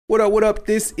What up?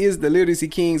 This is the Literacy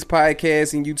Kings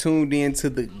podcast, and you tuned in to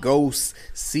the Ghost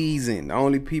season. The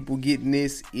only people getting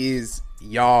this is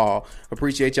y'all.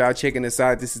 Appreciate y'all checking us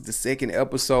out. This is the second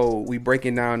episode. We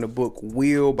breaking down the book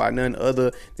Will by none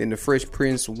other than the Fresh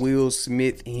Prince Will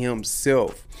Smith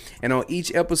himself. And on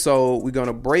each episode, we're going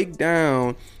to break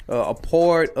down a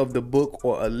part of the book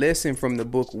or a lesson from the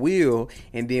book Will,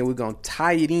 and then we're going to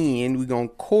tie it in. We're going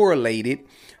to correlate it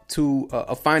to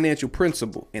a financial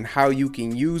principle and how you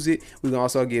can use it. We can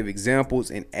also give examples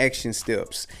and action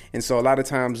steps. And so a lot of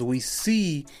times we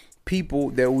see people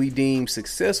that we deem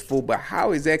successful, but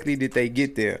how exactly did they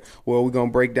get there? Well, we're going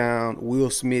to break down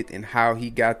Will Smith and how he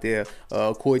got there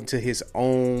according to his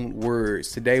own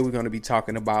words. Today, we're going to be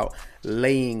talking about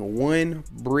laying one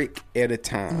brick at a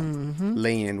time.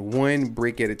 Laying one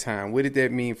brick at a time. What did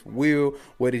that mean for Will?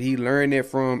 Where did he learn that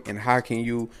from? And how can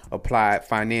you apply it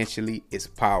financially? It's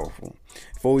powerful.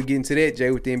 Before we get into that,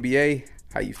 Jay with the NBA,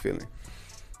 how you feeling?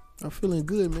 I'm feeling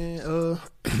good, man.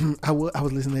 I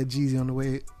was listening to Jeezy on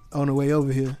the way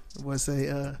over here. What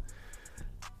say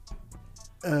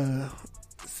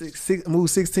move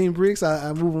 16 bricks.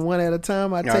 I move them one at a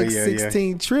time. I take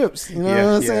 16 trips. You know what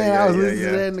I'm saying? I was listening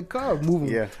to that in the car.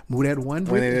 Move that one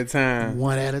brick. One at a time.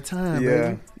 One at a time,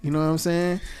 baby. You know what I'm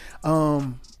saying?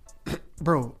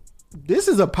 Bro, this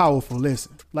is a powerful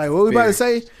lesson. Like what we about to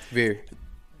say? Very.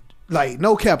 Like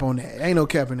no cap on that. Ain't no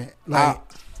cap in that. Like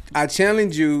I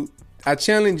challenge you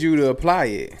to apply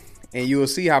it. And you'll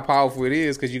see how powerful it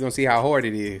is because you're going to see how hard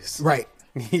it is. Right.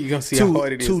 You're going to see how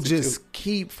hard it is. To just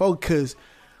keep focus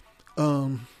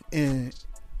and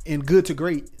good to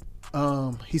great.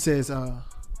 He says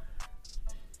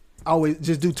always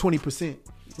just do 20%,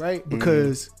 right?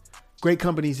 Because great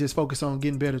companies just focus on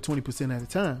getting better 20% at a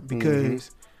time. Because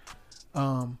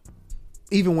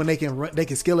even when they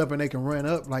can scale up and they can run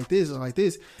up like this,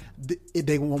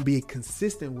 they won't be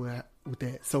consistent with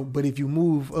that. So, but if you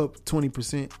move up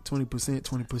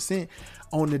 20%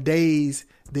 on the days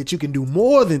that you can do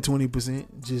more than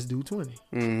 20%, just do 20.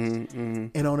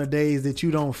 And on the days that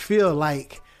you don't feel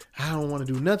like I don't want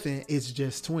to do nothing, it's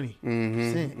just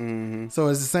 20%. So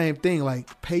it's the same thing.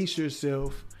 Like pace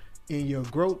yourself in your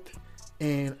growth,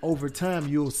 and over time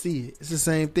you'll see it. It's the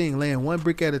same thing. Laying one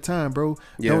brick at a time, bro.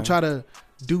 Yeah. Don't try to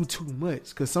do too much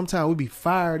because sometimes we be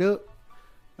fired up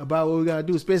about what we gotta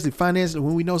do, especially financially,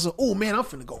 when we know oh man, I'm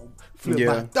finna go flip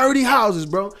by 30 houses,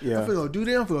 bro. I'm finna go do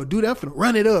that, I'm finna do that, I'm finna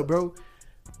run it up, bro.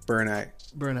 Burnout.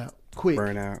 Quick.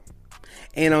 Burnout.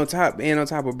 And on top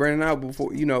of burning out,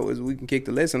 before as we can kick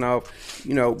the lesson off,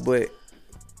 but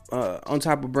on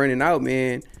top of burning out,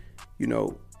 man,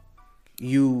 you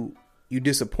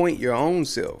disappoint your own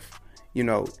self.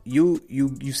 You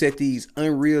set these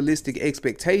unrealistic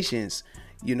expectations,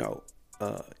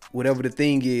 whatever the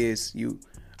thing is,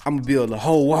 I'm gonna build a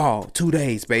whole wall 2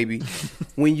 days, baby.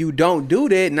 When you don't do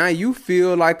that, now you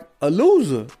feel like a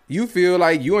loser. You feel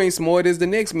like you ain't smart as the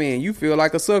next man. You feel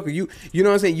like a sucker. You know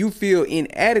what I'm saying? You feel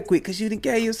inadequate because you done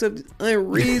gave yourself this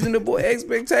unreasonable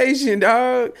expectation,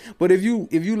 dog. But if you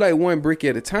like one brick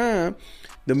at a time,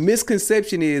 the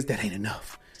misconception is that ain't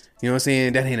enough. You know what I'm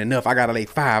saying? That ain't enough. I gotta lay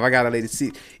 5. I gotta lay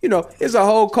 6. It's a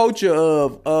whole culture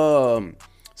of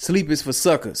sleep is for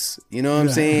suckers. You know what I'm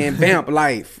saying? Vamp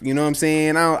life. You know what I'm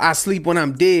saying? I sleep when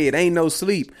I'm dead. Ain't no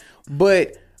sleep.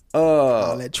 But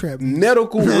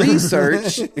medical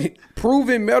research,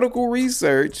 proven medical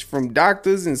research from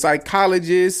doctors and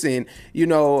psychologists and,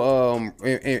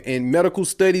 and medical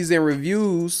studies and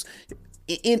reviews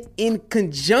in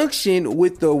conjunction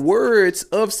with the words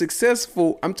of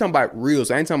successful, I'm talking about real.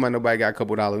 So I ain't talking about nobody got a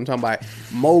couple dollars. I'm talking about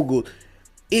mogul.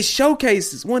 It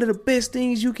showcases one of the best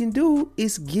things you can do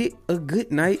is get a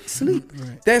good night's sleep.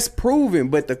 Right. That's proven,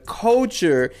 but the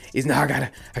culture is now I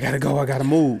gotta go, I gotta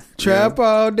move. Trap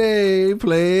all day,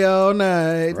 play all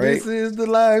night. Right. This is the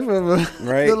life of a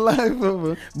the life of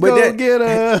a but get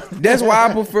her. That's why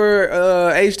I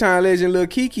prefer H-Town legend Lil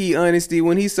Keke honesty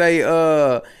when he say you right.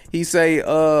 He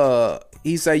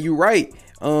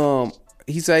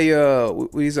say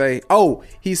what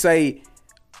he say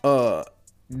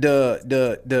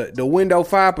the window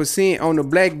 5% on the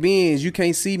black Benz, you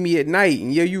can't see me at night.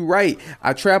 And yeah, you right.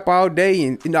 I trap all day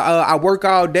and I work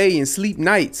all day and sleep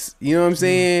nights. You know what I'm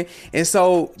saying? And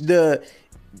so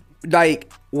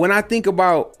when I think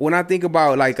about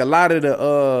like a lot of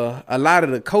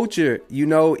the culture,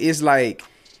 it's like,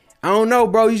 I don't know,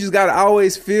 bro. You just gotta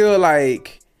always feel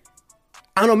like,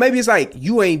 I don't know, maybe it's like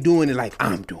you ain't doing it like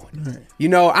I'm doing it. Right.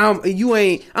 I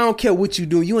don't care what you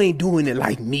do. You ain't doing it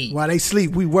like me. While they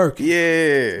sleep, we work.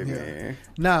 Yeah, man.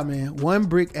 Nah, man. One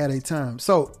brick at a time.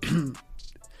 So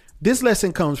this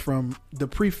lesson comes from the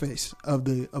preface of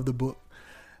the book.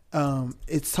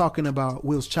 it's talking about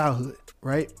Will's childhood,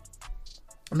 right?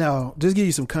 Now, just give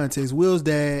you some context. Will's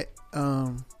dad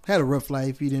had a rough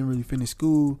life. He didn't really finish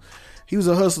school. He was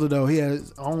a hustler though.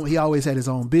 He always had his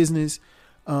own business.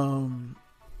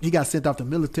 He got sent off to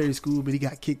military school, but he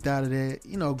got kicked out of that.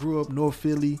 You know, grew up North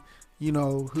Philly, you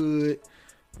know, hood,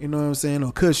 you know what I'm saying,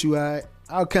 or cuss you out,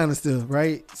 all kind of stuff,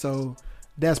 right? So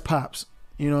that's Pops,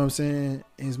 you know what I'm saying?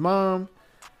 His mom,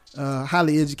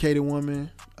 highly educated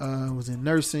woman, was in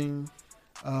nursing,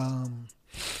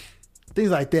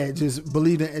 things like that. Just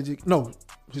believed in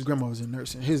his grandma was in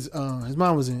nursing. His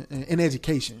mom was in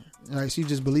education. Like, she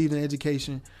just believed in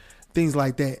education, things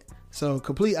like that. So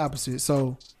complete opposite.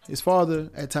 So his father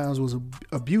at times was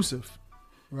abusive,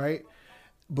 right?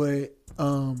 But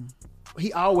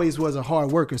he always was a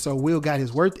hard worker. So Will got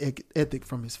his work ethic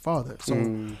from his father.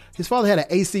 So his father had an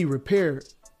AC repair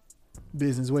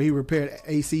business where he repaired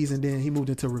ACs, and then he moved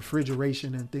into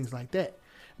refrigeration and things like that.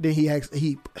 Then he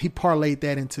parlayed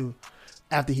that into,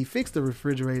 after he fixed the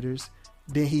refrigerators,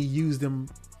 then he used them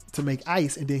to make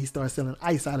ice, and then he started selling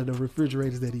ice out of the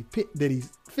refrigerators that he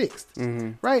fixed.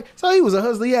 Right? So he was a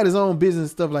hustler. He had his own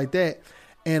business, stuff like that.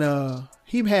 And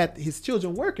he had his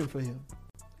children working for him.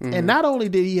 And not only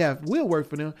did he have Will work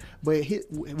for them, but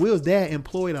Will's dad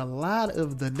employed a lot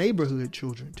of the neighborhood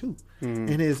children too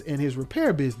in his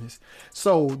repair business.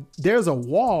 So there's a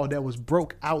wall that was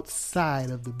broke outside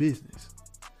of the business.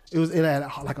 It had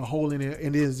like a hole in it,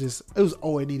 and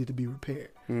it needed to be repaired.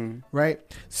 Right?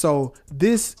 So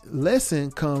this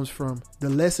lesson comes from the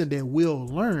lesson that Will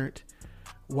learned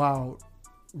while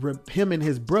him and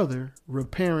his brother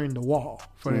repairing the wall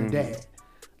for their dad.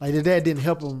 Like, the dad didn't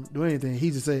help him do anything. He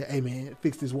just said, "Hey man,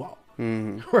 fix this wall."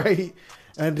 Right?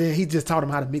 And then he just taught him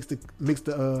how to mix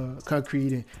the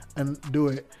concrete and do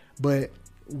it. But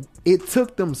it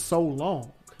took them so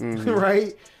long,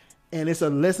 right? And it's a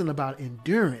lesson about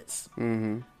endurance.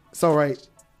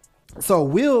 So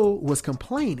Will was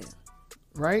complaining,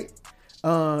 right?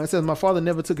 It says, "My father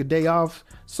never took a day off,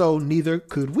 so neither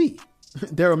could we."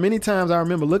 There are many times I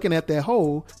remember looking at that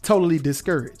hole, totally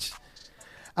discouraged.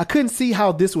 I couldn't see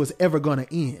how this was ever going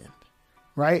to end,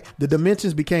 right? The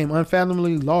dimensions became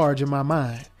unfathomably large in my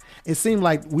mind. It seemed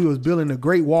like we was building a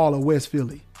great wall of West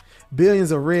Philly.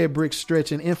 Billions of red bricks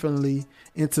stretching infinitely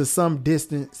into some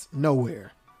distance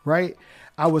nowhere, right?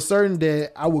 I was certain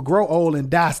that I would grow old and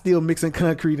die still mixing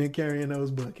concrete and carrying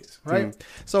those buckets, right?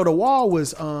 So the wall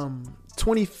was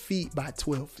 20 feet by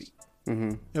 12 feet.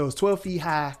 It was 12 feet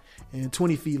high and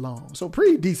 20 feet long. So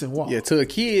pretty decent wall. Yeah, to a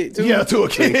kid too. Yeah, to a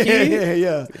kid.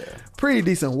 Yeah. Pretty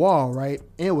decent wall, right?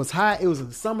 And it was hot. It was in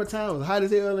the summertime. It was hot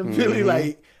as hell in Philly,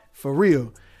 like, for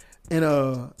real. And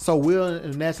so Will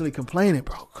naturally complaining,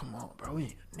 "Bro, come on, bro. We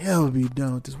ain't never be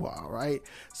done with this wall," right?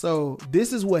 So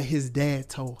this is what his dad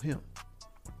told him.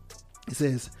 It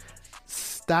says,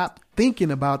 "Stop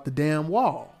thinking about the damn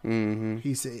wall."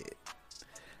 He said,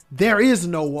 "There is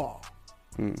no wall.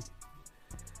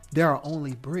 There are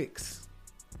only bricks.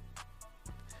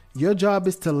 Your job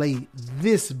is to lay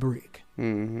this brick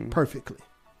perfectly.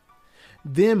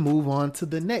 Then move on to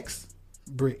the next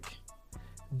brick.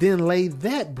 Then lay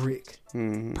that brick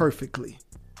perfectly.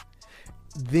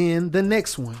 Then the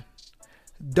next one.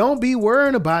 Don't be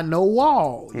worrying about no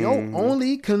wall. Your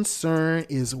only concern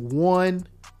is one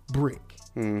brick."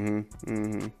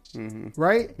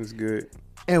 Right? That's good.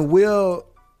 And Will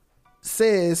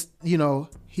says, you know,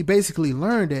 he basically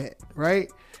learned that, right?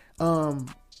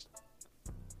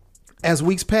 As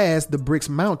weeks passed, the bricks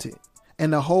mounted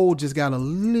and the hole just got a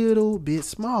little bit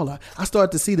smaller. I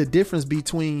started to see the difference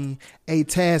between a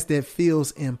task that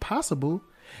feels impossible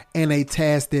and a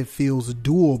task that feels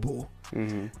doable.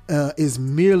 Is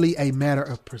merely a matter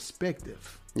of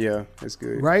perspective. Yeah, that's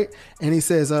good. Right? And he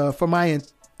says, so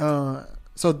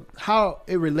how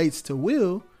it relates to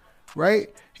Will,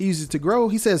 right? He uses it to grow.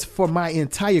 He says, "For my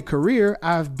entire career,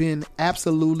 I've been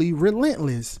absolutely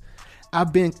relentless.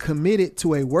 I've been committed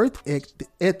to a work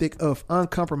ethic of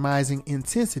uncompromising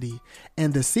intensity.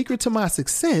 And the secret to my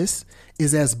success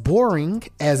is as boring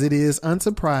as it is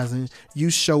unsurprising. You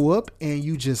show up and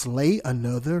you just lay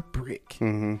another brick.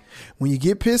 When you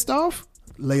get pissed off,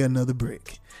 lay another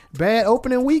brick. Bad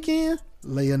opening weekend,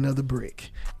 lay another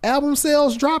brick. Album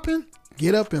sales dropping,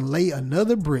 get up and lay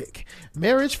another brick.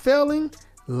 Marriage failing,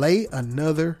 lay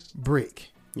another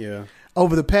brick." Yeah.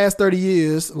 Over the past 30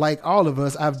 years, like all of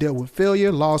us, I've dealt with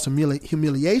failure, loss,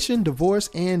 humiliation, divorce,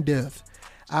 and death.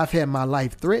 I've had my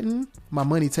life threatened, my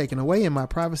money taken away, and my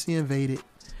privacy invaded.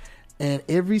 And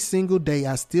every single day,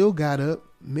 I still got up,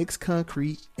 mixed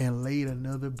concrete, and laid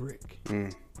another brick.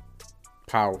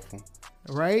 Powerful.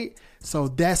 Right? So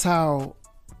that's how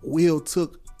Will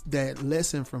took that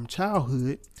lesson from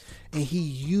childhood, and he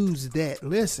used that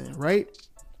lesson, right?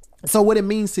 So what it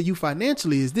means to you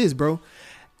financially is this, bro.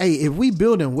 Hey, if we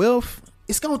building wealth,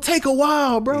 it's gonna take a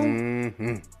while, bro.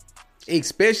 Mm-hmm.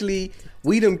 Especially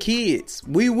we them kids.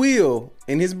 We will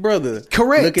and his brother.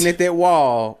 Correct. Looking at that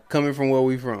wall coming from where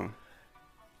we from.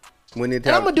 When it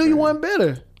and I'm gonna do you one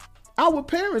better. Our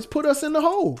parents put us in the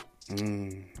hole.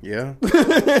 Yeah.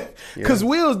 Because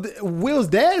Will's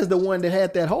dad is the one that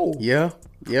had that hole. Yeah.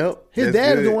 Yep. His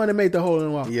dad is the one that made the hole in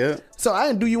the wall. Yeah. So I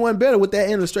didn't do you one better with that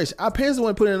illustration. Our parents the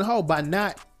one put it in the hole by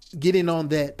not getting on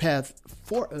that path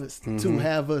for us to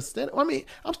have us. I mean,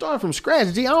 I'm starting from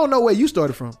scratch. G, I don't know where you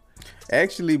started from.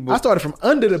 Actually, I started from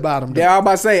under the bottom. Yeah, I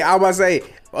was about to say,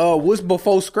 what's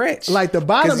before scratch? Like the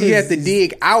bottom is, you have to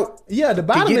dig out. Yeah, the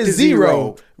bottom is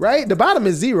zero, right? The bottom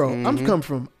is 0. I'm coming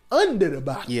from under the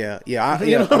bottom. Yeah. You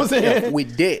know what I'm saying? Yeah,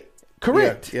 with debt.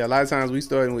 Correct. Yeah, a lot of times we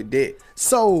starting with debt.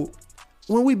 So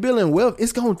when we building wealth,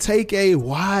 it's gonna take a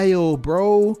while,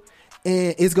 bro.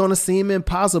 And it's gonna seem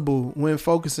impossible when you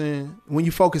focusing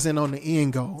on the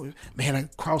end goal. Man, I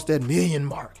crossed that million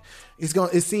mark.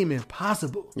 It seemed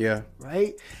impossible. Yeah.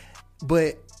 Right?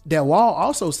 But that wall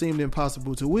also seemed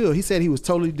impossible to Will. He said he was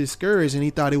totally discouraged and he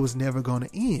thought it was never gonna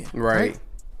end. Right.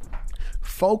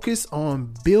 Focus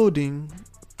on building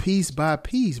piece by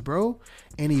piece, bro.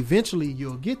 And eventually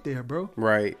you'll get there, bro.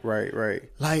 Right.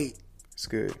 Like, it's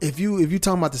good. If you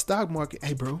talking about the stock market,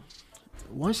 hey, bro,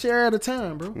 one share at a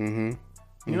time, bro. Mm-hmm.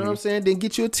 You know what I'm saying? Then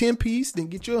get you a 10 piece, then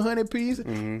get you a 100 piece,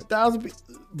 1,000 piece.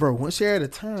 Bro, one share at a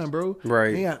time, bro.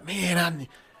 Right. Yeah, man,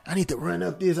 I need to run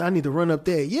up this. I need to run up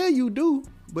that. Yeah, you do,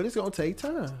 but it's going to take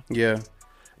time. Yeah.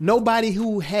 Nobody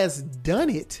who has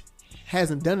done it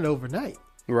hasn't done it overnight.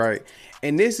 Right.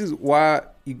 And this is why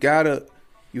you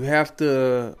have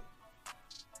to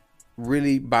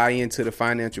really buy into the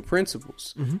financial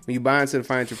principles. When you buy into the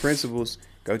financial principles,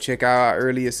 go check out our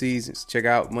earlier seasons. Check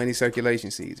out Money Circulation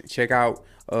season. Check out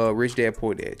Rich Dad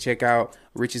Poor Dad. Check out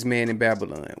Richest Man in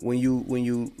Babylon. When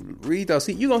you read those,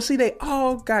 you're gonna see they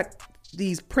all got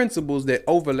these principles that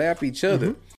overlap each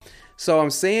other. So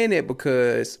I'm saying that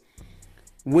because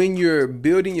when you're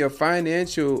building your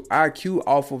financial IQ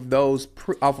off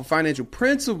of financial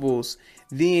principles,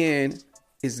 then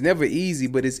it's never easy,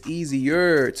 but it's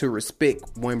easier to respect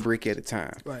one brick at a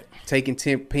time. Right.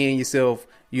 Paying yourself,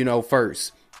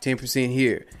 first 10%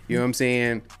 here. You know what I'm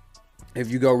saying? If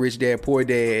you go Rich Dad Poor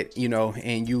Dad,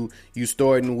 and you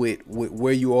starting with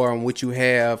where you are and what you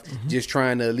have, just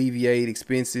trying to alleviate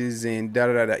expenses and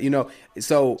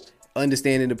so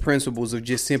understanding the principles of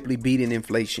just simply beating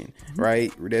inflation,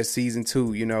 right? That's season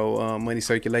 2, Money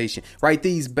Circulation, right?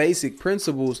 These basic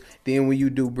principles. Then when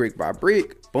you do brick by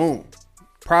brick, boom.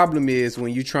 Problem is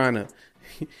when you're trying to,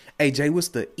 hey Jay, what's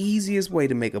the easiest way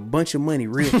to make a bunch of money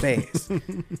real fast?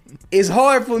 It's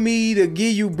hard for me to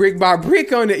give you brick by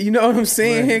brick on it. You know what I'm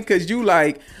saying? Because you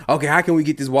like, okay, how can we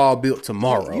get this wall built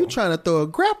tomorrow? You trying to throw a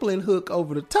grappling hook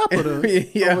over the top of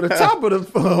the over the top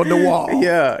of the wall.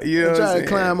 Yeah, you know, trying to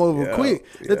climb over quick.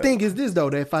 The thing is this though,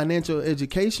 that financial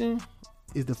education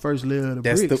is the first layer of the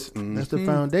bricks. That's the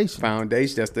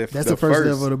foundation. That's the first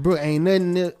level of the brick. Ain't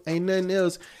nothing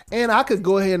else. And I could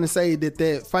go ahead and say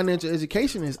that financial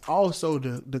education is also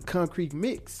the concrete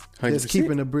mix 100%. That's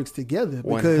keeping the bricks together.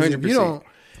 Because 100%.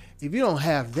 if you don't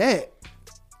have that,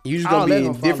 you just gonna be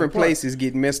in different places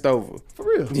getting messed over. For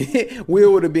real.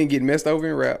 Will would have been getting messed over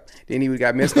in rap. Then he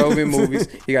got messed over in movies.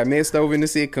 He got messed over in the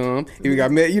sitcom. He got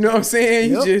you know what I'm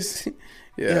saying? Yep. You just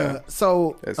Yeah.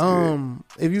 So,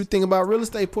 if you think about real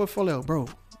estate portfolio, bro,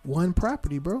 one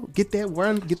property, bro, get that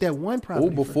one property.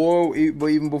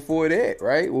 Even before that,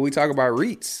 right? When we talk about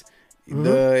REITs,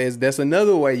 that's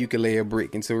another way you can lay a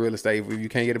brick into real estate. If you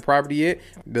can't get a property yet,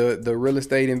 the real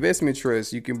estate investment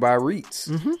trust, you can buy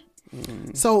REITs.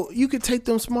 So you could take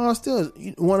them small steps.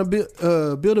 You want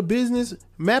to build a business,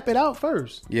 map it out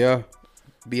first. Yeah.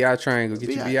 BI triangle.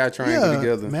 Get your BI triangle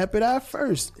together. Map it out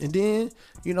first. And then,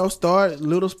 start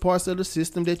little parts of the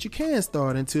system that you can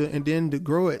start into, and then to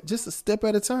grow it just a step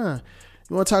at a time.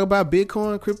 You want to talk about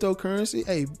Bitcoin, cryptocurrency?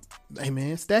 Hey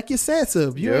man, stack your sats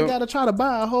up. You ain't got to try to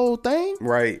buy a whole thing.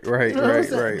 Right.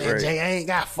 Man, Jay, I ain't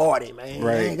got 40, man.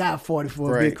 Right. I ain't got 40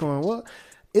 for a Bitcoin. Well,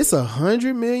 it's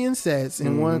 100 million sats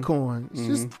in one coin.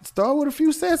 Just start with a few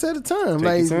sats at a time.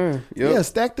 Take your time. Yep. Yeah,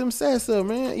 stack them sats up,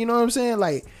 man. You know what I'm saying?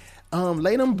 Like,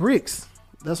 lay them bricks.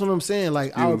 That's what I'm saying.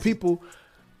 Like, our people,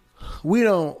 we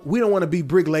don't want to be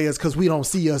bricklayers because we don't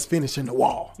see us finishing the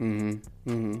wall. You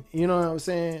know what I'm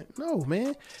saying? No,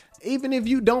 man. Even if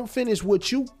you don't finish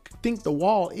what you think the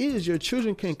wall is, your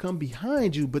children can come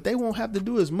behind you, but they won't have to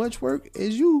do as much work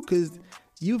as you because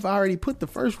you've already put the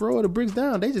first row of the bricks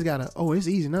down. They just gotta, it's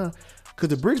easy now. Because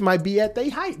the bricks might be at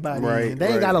their height by then. Right, They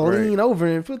ain't got to right. lean over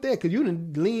and put that. Because you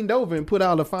done leaned over and put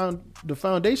all the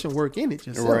foundation work in it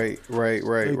yourself. Right.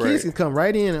 The kids can come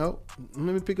right in. Oh,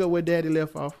 let me pick up where daddy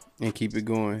left off. And keep it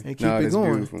going. And keep it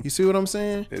going. Beautiful. You see what I'm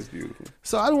saying? That's beautiful.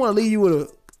 So I just want to leave you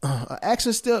with a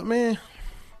action step, man.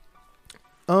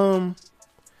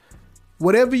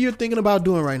 Whatever you're thinking about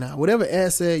doing right now, whatever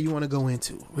asset you want to go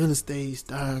into, real estate,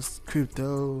 stocks,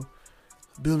 crypto,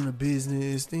 building a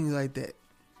business, things like that.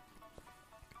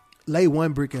 Lay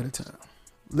one brick at a time.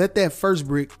 Let that first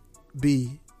brick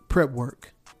be prep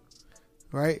work,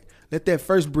 right? Let that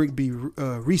first brick be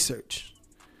research,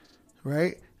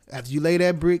 right? After you lay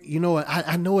that brick, you know what?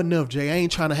 I know enough, Jay. I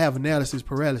ain't trying to have analysis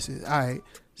paralysis. All right.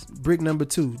 Brick number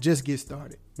 2, just get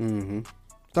started. Mm-hmm.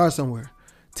 Start somewhere.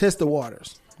 Test the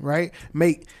waters, right?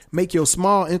 Make your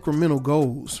small incremental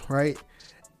goals, right?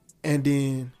 And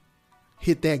then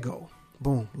hit that goal.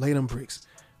 Boom. Lay them bricks.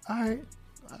 All right.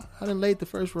 I done laid the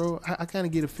first row. I kind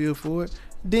of get a feel for it.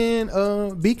 Then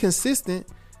be consistent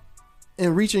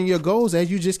in reaching your goals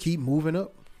as you just keep moving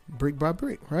up brick by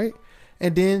brick, right?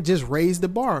 And then just raise the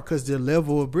bar because the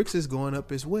level of bricks is going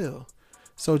up as well.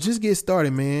 So just get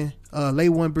started, man. Lay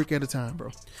one brick at a time, bro.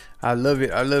 I love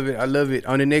it.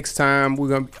 On the next time,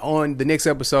 on the next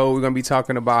episode, we're gonna be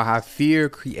talking about how fear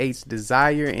creates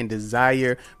desire and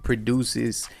desire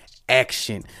produces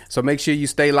action. So make sure you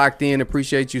stay locked in.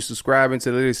 Appreciate you subscribing to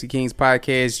the Literacy Kings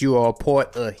podcast. You are a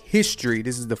part of history.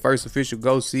 This is the first official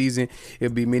GOAT season.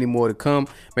 There'll be many more to come.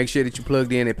 Make sure that you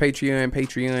plugged in at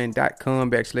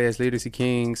patreon.com/Literacy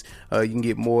Kings. You can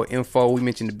get more info. We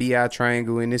mentioned the BI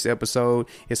triangle in this episode.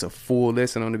 It's a full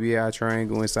lesson on the BI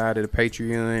triangle inside of the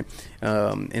Patreon.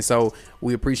 And so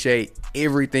we appreciate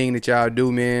everything that y'all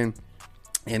do, man,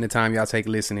 and the time y'all take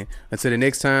listening. Until the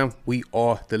next time, we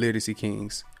are the Literacy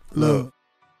Kings. Love.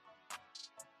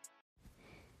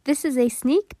 This is a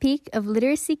sneak peek of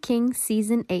Literacy Kings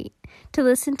Season 8. To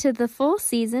listen to the full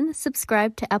season,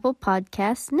 subscribe to Apple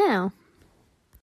Podcasts now.